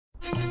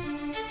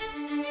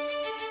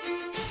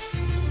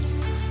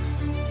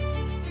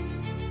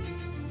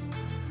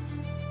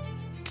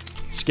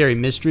Scary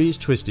Mysteries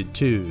Twisted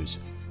Twos,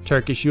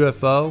 Turkish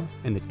UFO,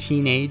 and the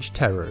Teenage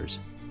Terrors.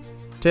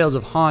 Tales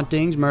of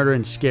hauntings, murder,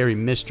 and scary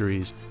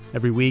mysteries.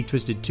 Every week,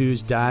 Twisted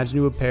Twos dives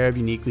into a pair of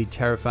uniquely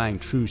terrifying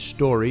true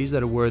stories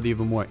that are worthy of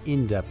a more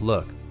in-depth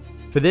look.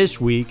 For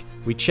this week,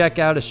 we check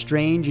out a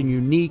strange and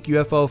unique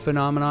UFO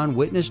phenomenon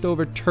witnessed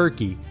over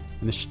Turkey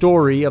and the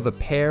story of a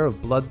pair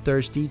of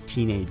bloodthirsty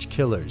teenage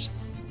killers.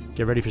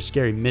 Get ready for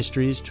Scary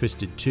Mysteries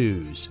Twisted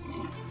Twos.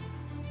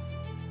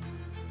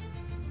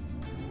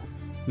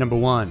 Number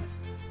 1.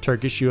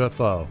 Turkish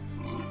UFO.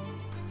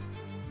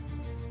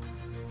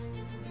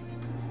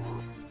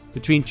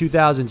 Between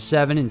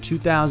 2007 and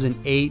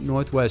 2008,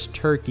 Northwest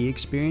Turkey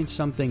experienced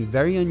something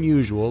very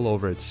unusual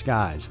over its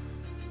skies.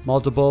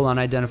 Multiple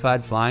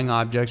unidentified flying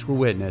objects were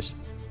witnessed,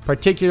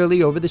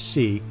 particularly over the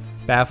sea,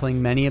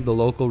 baffling many of the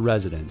local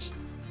residents.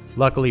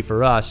 Luckily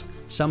for us,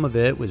 some of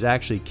it was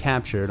actually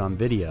captured on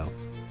video.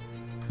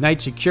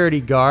 Night security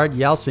guard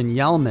Yeltsin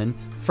Yelman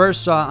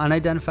first saw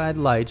unidentified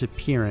lights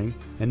appearing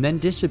and then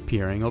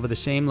disappearing over the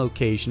same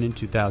location in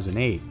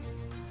 2008.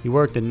 He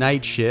worked the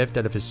night shift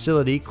at a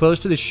facility close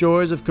to the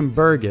shores of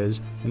Kumburgaz,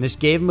 and this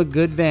gave him a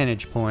good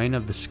vantage point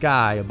of the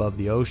sky above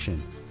the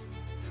ocean.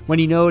 When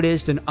he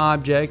noticed an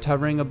object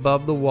hovering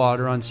above the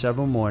water on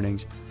several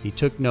mornings, he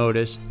took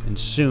notice and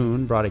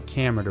soon brought a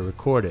camera to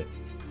record it.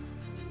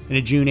 In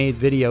a June 8th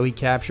video, he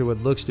captured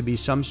what looks to be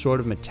some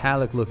sort of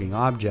metallic-looking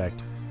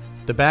object.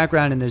 The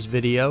background in this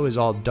video is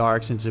all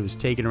dark since it was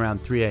taken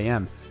around 3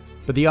 a.m.,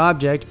 but the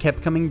object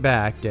kept coming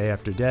back day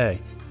after day.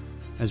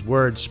 As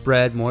word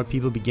spread, more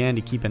people began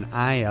to keep an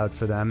eye out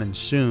for them, and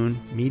soon,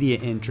 media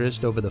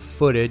interest over the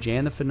footage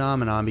and the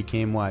phenomenon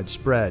became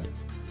widespread.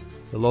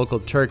 The local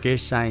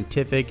Turkish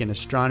scientific and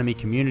astronomy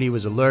community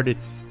was alerted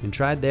and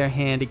tried their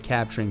hand at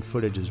capturing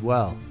footage as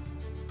well.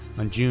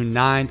 On June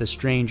 9th, a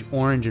strange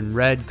orange and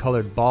red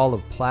colored ball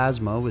of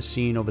plasma was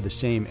seen over the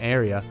same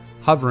area,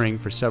 hovering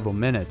for several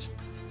minutes.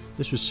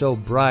 This was so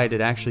bright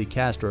it actually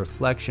cast a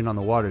reflection on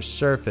the water's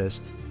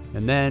surface,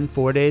 and then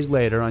 4 days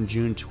later, on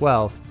June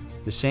 12th,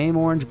 the same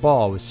orange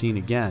ball was seen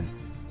again.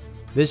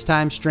 This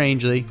time,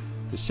 strangely,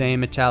 the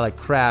same metallic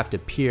craft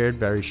appeared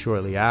very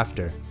shortly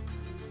after.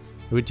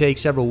 It would take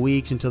several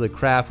weeks until the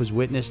craft was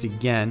witnessed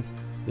again,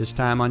 this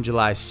time on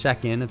July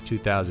 2nd of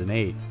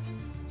 2008.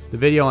 The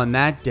video on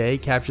that day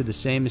captured the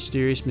same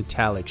mysterious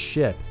metallic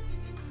ship.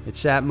 It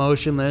sat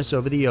motionless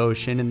over the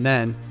ocean, and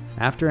then,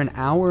 after an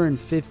hour and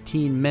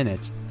 15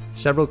 minutes,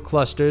 several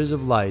clusters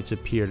of lights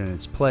appeared in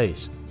its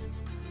place.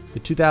 The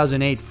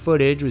 2008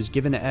 footage was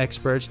given to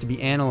experts to be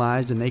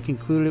analyzed, and they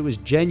concluded it was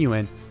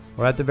genuine,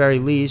 or at the very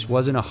least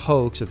wasn't a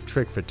hoax of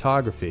trick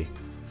photography.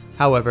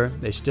 However,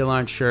 they still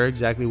aren't sure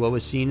exactly what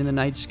was seen in the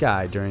night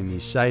sky during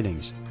these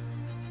sightings.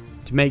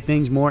 To make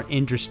things more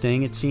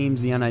interesting, it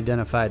seems the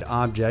unidentified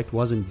object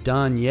wasn't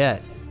done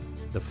yet.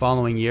 The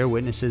following year,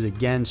 witnesses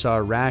again saw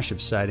a rash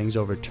of sightings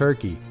over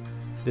Turkey.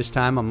 This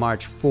time on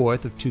March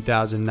 4th of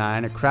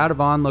 2009, a crowd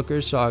of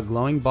onlookers saw a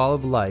glowing ball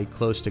of light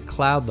close to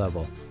cloud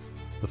level.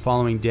 The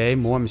following day,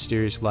 more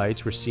mysterious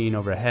lights were seen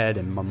overhead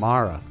in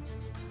Marmara.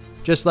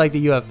 Just like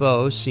the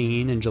UFO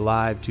seen in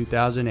July of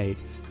 2008,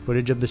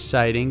 footage of the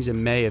sightings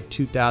in May of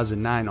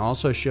 2009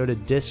 also showed a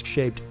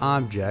disc-shaped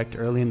object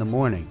early in the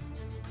morning.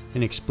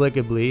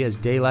 Inexplicably, as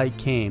daylight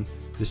came,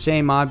 the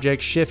same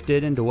object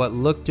shifted into what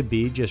looked to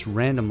be just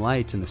random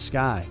lights in the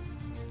sky.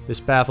 This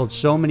baffled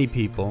so many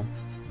people,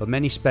 but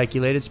many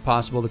speculate it's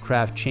possible the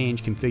craft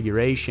changed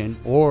configuration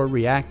or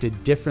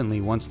reacted differently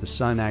once the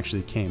sun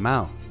actually came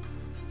out.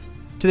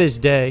 To this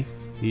day,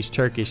 these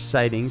Turkish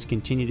sightings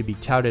continue to be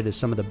touted as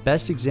some of the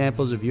best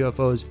examples of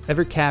UFOs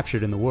ever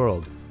captured in the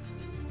world.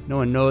 No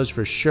one knows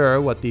for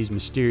sure what these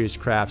mysterious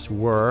crafts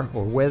were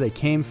or where they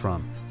came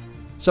from.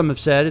 Some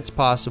have said it's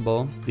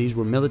possible these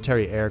were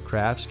military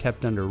aircrafts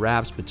kept under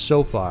wraps, but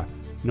so far,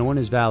 no one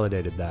has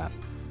validated that.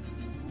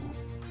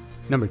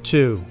 Number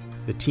 2.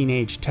 The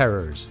Teenage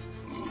Terrors.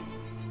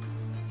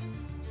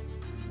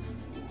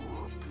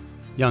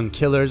 Young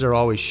killers are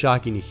always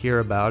shocking to hear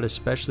about,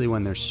 especially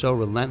when they're so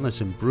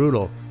relentless and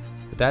brutal.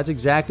 But that's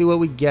exactly what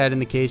we get in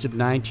the case of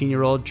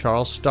 19-year-old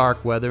Charles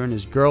Starkweather and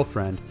his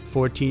girlfriend,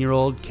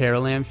 14-year-old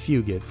Carol Ann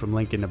Fugit from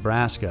Lincoln,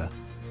 Nebraska.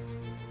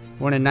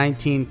 Born in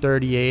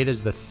 1938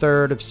 as the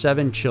third of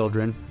 7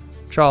 children,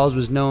 Charles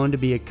was known to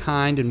be a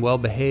kind and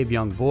well-behaved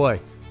young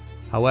boy.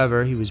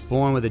 However, he was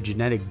born with a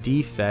genetic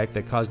defect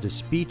that caused a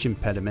speech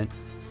impediment,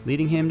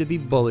 leading him to be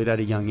bullied at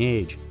a young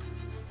age.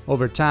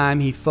 Over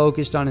time, he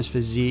focused on his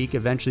physique,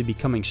 eventually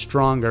becoming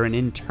stronger and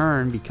in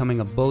turn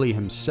becoming a bully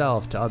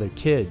himself to other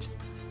kids.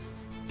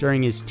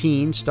 During his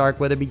teens,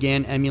 Starkweather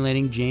began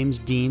emulating James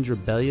Dean's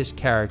rebellious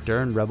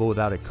character in Rebel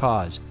Without a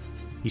Cause.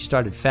 He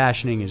started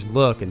fashioning his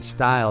look and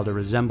style to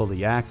resemble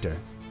the actor.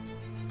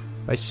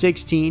 By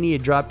 16, he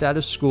had dropped out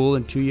of school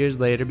and 2 years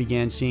later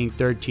began seeing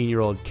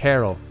 13-year-old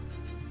Carol.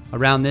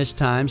 Around this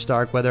time,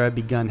 Starkweather had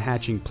begun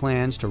hatching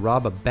plans to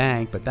rob a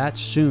bank, but that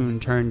soon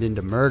turned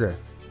into murder.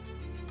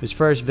 His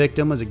first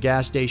victim was a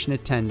gas station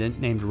attendant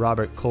named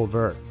Robert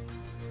Colvert.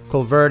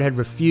 Colvert had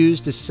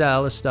refused to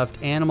sell a stuffed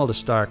animal to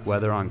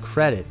Starkweather on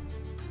credit.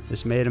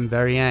 This made him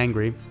very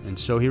angry, and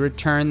so he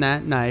returned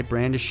that night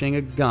brandishing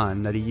a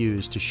gun that he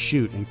used to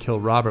shoot and kill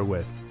Robert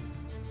with.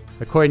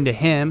 According to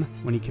him,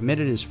 when he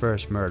committed his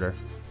first murder,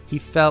 he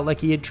felt like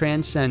he had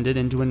transcended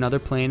into another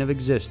plane of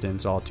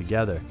existence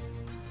altogether.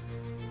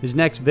 His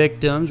next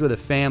victims were the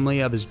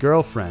family of his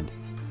girlfriend.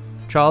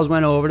 Charles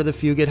went over to the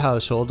Fugate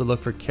household to look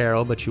for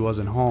Carol, but she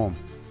wasn't home.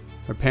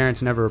 Her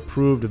parents never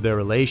approved of their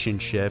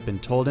relationship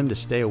and told him to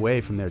stay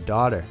away from their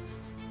daughter.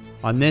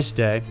 On this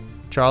day,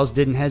 Charles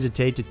didn't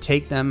hesitate to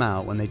take them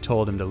out when they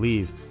told him to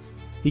leave.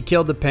 He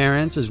killed the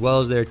parents as well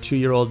as their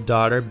 2-year-old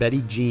daughter,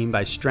 Betty Jean,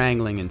 by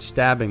strangling and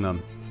stabbing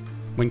them.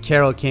 When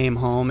Carol came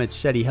home, it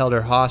said he held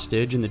her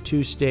hostage and the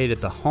two stayed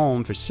at the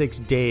home for 6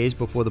 days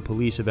before the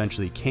police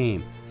eventually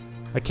came.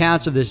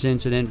 Accounts of this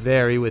incident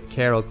vary, with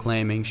Carol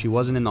claiming she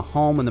wasn't in the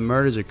home when the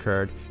murders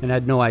occurred and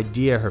had no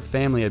idea her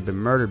family had been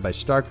murdered by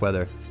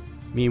Starkweather.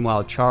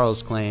 Meanwhile,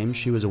 Charles claims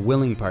she was a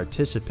willing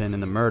participant in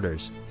the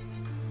murders.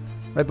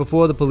 Right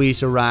before the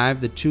police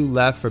arrived, the two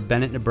left for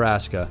Bennett,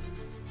 Nebraska.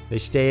 They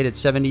stayed at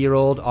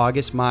 70-year-old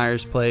August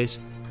Myers' place,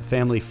 a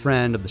family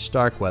friend of the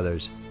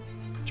Starkweathers.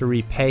 To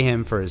repay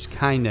him for his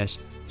kindness,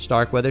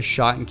 Starkweather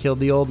shot and killed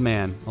the old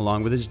man,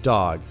 along with his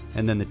dog,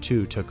 and then the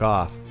two took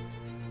off.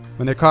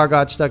 When their car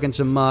got stuck in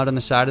some mud on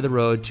the side of the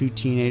road, two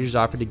teenagers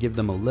offered to give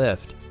them a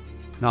lift.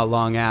 Not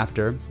long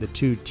after, the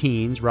two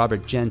teens,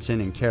 Robert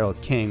Jensen and Carol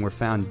King, were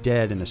found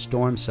dead in a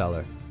storm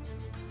cellar.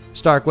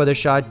 Starkweather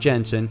shot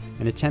Jensen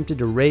and attempted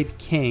to rape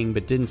King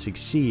but didn't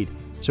succeed,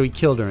 so he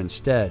killed her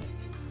instead.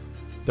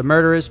 The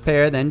murderous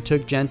pair then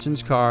took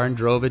Jensen's car and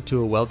drove it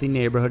to a wealthy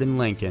neighborhood in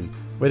Lincoln,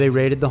 where they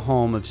raided the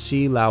home of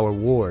C. Lauer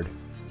Ward.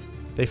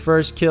 They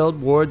first killed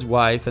Ward's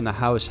wife and the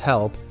house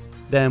help.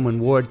 Then,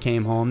 when Ward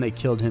came home, they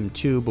killed him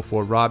too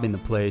before robbing the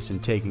place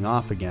and taking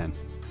off again.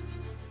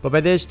 But by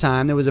this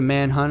time, there was a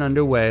manhunt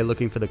underway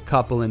looking for the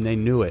couple, and they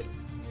knew it.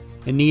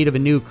 In need of a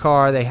new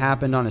car, they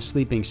happened on a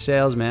sleeping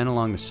salesman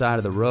along the side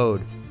of the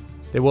road.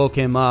 They woke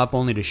him up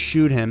only to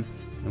shoot him,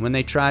 and when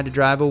they tried to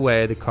drive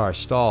away, the car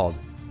stalled.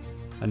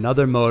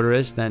 Another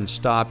motorist then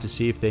stopped to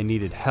see if they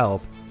needed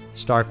help.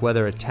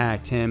 Starkweather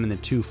attacked him and the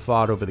two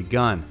fought over the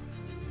gun.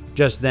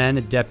 Just then,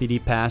 a deputy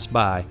passed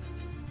by.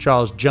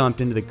 Charles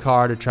jumped into the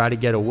car to try to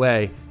get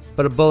away,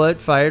 but a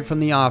bullet fired from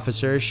the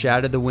officer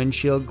shattered the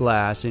windshield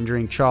glass,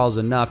 injuring Charles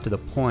enough to the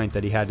point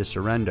that he had to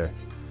surrender.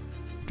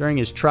 During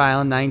his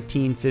trial in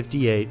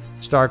 1958,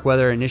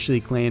 Starkweather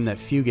initially claimed that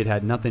Fugate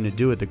had nothing to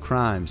do with the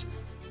crimes.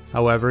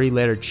 However, he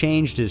later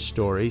changed his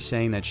story,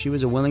 saying that she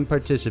was a willing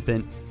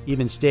participant,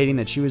 even stating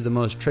that she was the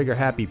most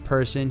trigger-happy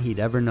person he'd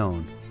ever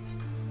known.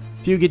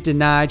 Fugate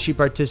denied she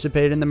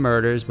participated in the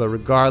murders, but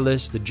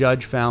regardless, the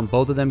judge found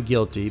both of them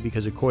guilty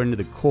because, according to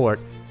the court,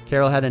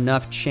 Carol had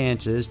enough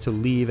chances to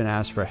leave and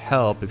ask for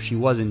help if she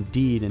was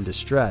indeed in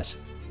distress.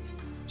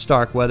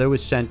 Starkweather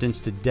was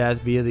sentenced to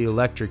death via the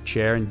electric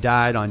chair and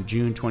died on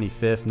June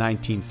 25,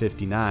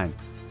 1959.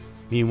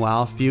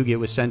 Meanwhile, Fugate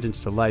was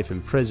sentenced to life in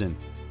prison.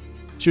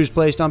 She was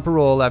placed on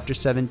parole after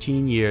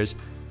 17 years.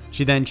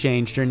 She then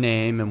changed her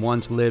name and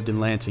once lived in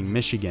Lansing,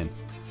 Michigan.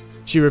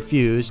 She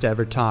refused to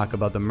ever talk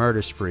about the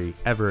murder spree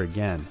ever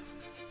again.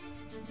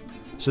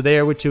 So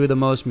there were two of the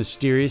most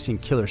mysterious and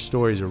killer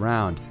stories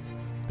around.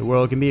 The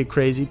world can be a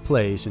crazy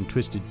place, and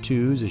Twisted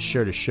Twos is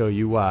sure to show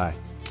you why.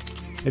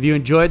 If you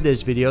enjoyed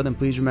this video, then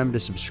please remember to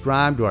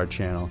subscribe to our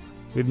channel.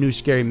 We have new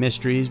Scary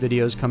Mysteries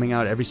videos coming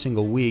out every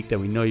single week that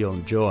we know you'll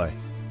enjoy.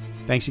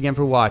 Thanks again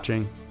for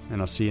watching, and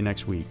I'll see you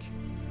next week.